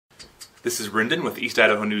This is Ryndon with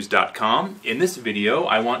EastIdahoNews.com. In this video,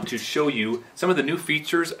 I want to show you some of the new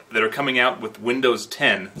features that are coming out with Windows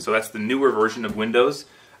 10. So that's the newer version of Windows.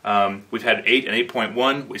 We've had 8 and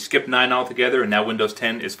 8.1, we skipped 9 altogether, and now Windows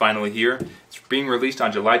 10 is finally here. It's being released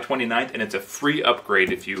on July 29th, and it's a free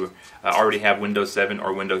upgrade if you already have Windows 7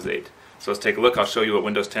 or Windows 8. So let's take a look. I'll show you what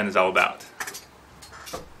Windows 10 is all about.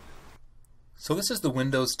 So this is the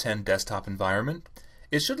Windows 10 desktop environment.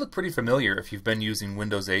 It should look pretty familiar if you've been using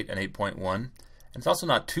Windows 8 and 8.1, and it's also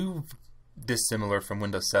not too dissimilar from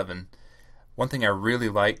Windows 7. One thing I really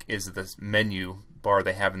like is this menu bar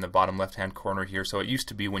they have in the bottom left hand corner here. So it used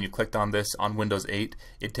to be when you clicked on this on Windows 8,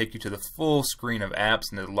 it'd take you to the full screen of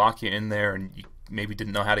apps and it'd lock you in there and you maybe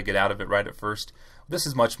didn't know how to get out of it right at first. This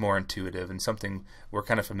is much more intuitive and something we're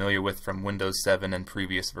kind of familiar with from Windows 7 and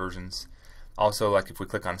previous versions. Also, like if we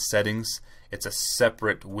click on settings, it's a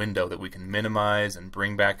separate window that we can minimize and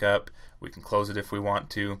bring back up. We can close it if we want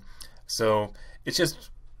to. So it's just,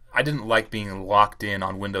 I didn't like being locked in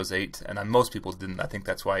on Windows 8, and most people didn't. I think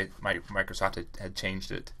that's why Microsoft had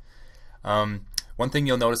changed it. One thing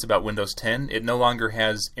you'll notice about Windows 10, it no longer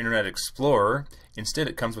has Internet Explorer. Instead,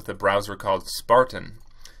 it comes with a browser called Spartan.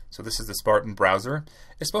 So this is the Spartan browser.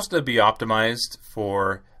 It's supposed to be optimized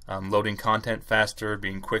for loading content faster,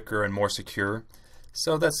 being quicker and more secure.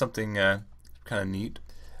 So that's something kind of neat.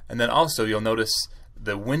 And then also you'll notice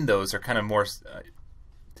the windows are kind of more,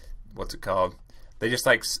 what's it called? They just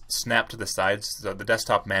like snap to the sides. So the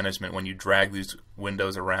desktop management, when you drag these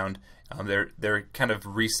windows around, they're kind of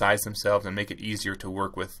resize themselves and make it easier to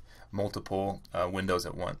work with multiple windows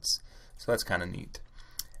at once. So that's kind of neat.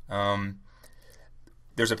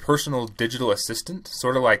 There's a personal digital assistant,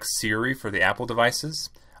 sort of like Siri for the Apple devices.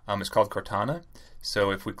 It's called Cortana.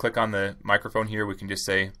 So if we click on the microphone here, we can just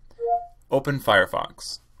say, "Open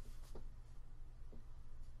Firefox."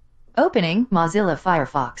 Opening Mozilla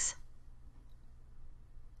Firefox.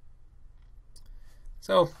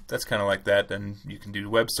 So that's kind of like that. And you can do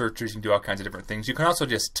web searches, you can do all kinds of different things. You can also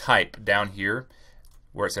just type down here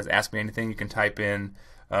where it says "Ask me anything." You can type in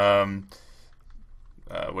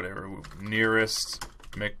whatever, nearest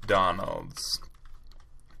McDonald's.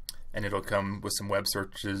 And it'll come with some web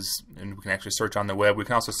searches, and we can actually search on the web. We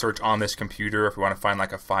can also search on this computer if we want to find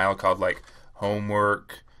like a file called like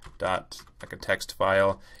homework dot, like a text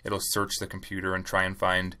file. It'll search the computer and try and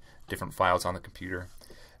find different files on the computer.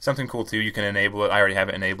 Something cool too, you can enable it. I already have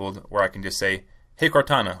it enabled where I can just say, "Hey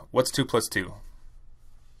Cortana, what's 2 plus 2?"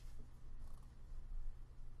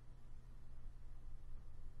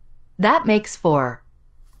 That makes 4.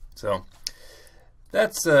 So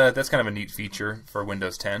that's kind of a neat feature for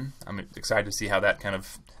Windows 10. I'm excited to see how that kind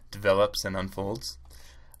of develops and unfolds.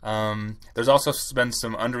 There's also been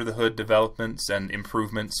some under-the-hood developments and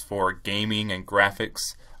improvements for gaming and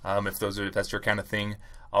graphics, if that's your kind of thing.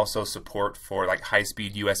 Also support for like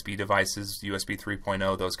high-speed USB devices, USB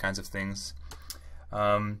 3.0, those kinds of things.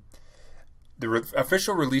 The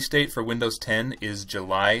official release date for Windows 10 is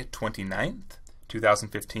July 29th,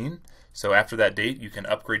 2015. So after that date, you can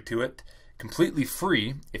upgrade to it completely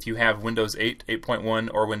free if you have Windows 8, 8.1,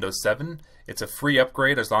 or Windows 7. It's a free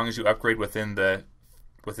upgrade as long as you upgrade within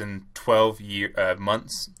 12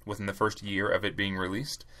 months within the first year of it being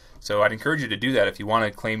released. So I'd encourage you to do that if you want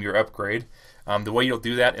to claim your upgrade. The way you'll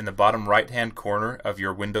do that, in the bottom right-hand corner of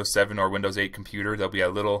your Windows 7 or Windows 8 computer, there'll be a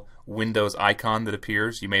little Windows icon that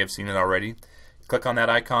appears. You may have seen it already. Click on that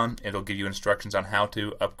icon. It'll give you instructions on how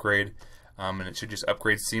to upgrade. And it should just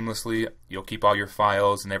upgrade seamlessly. You'll keep all your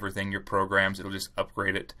files and everything, your programs. It'll just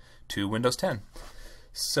upgrade it to Windows 10.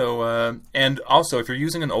 So, and also, if you're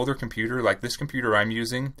using an older computer, like this computer I'm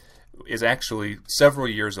using is actually several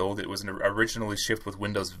years old. It was originally shipped with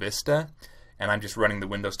Windows Vista, and I'm just running the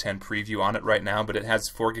Windows 10 preview on it right now, but it has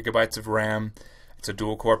 4 gigabytes of RAM. It's a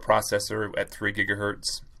dual-core processor at 3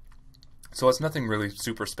 gigahertz. So it's nothing really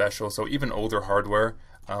super special. So even older hardware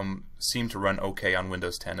seem to run okay on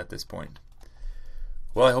Windows 10 at this point.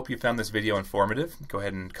 Well, I hope you found this video informative. Go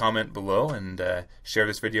ahead and comment below and share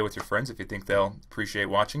this video with your friends if you think they'll appreciate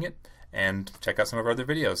watching it. And check out some of our other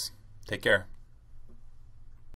videos. Take care.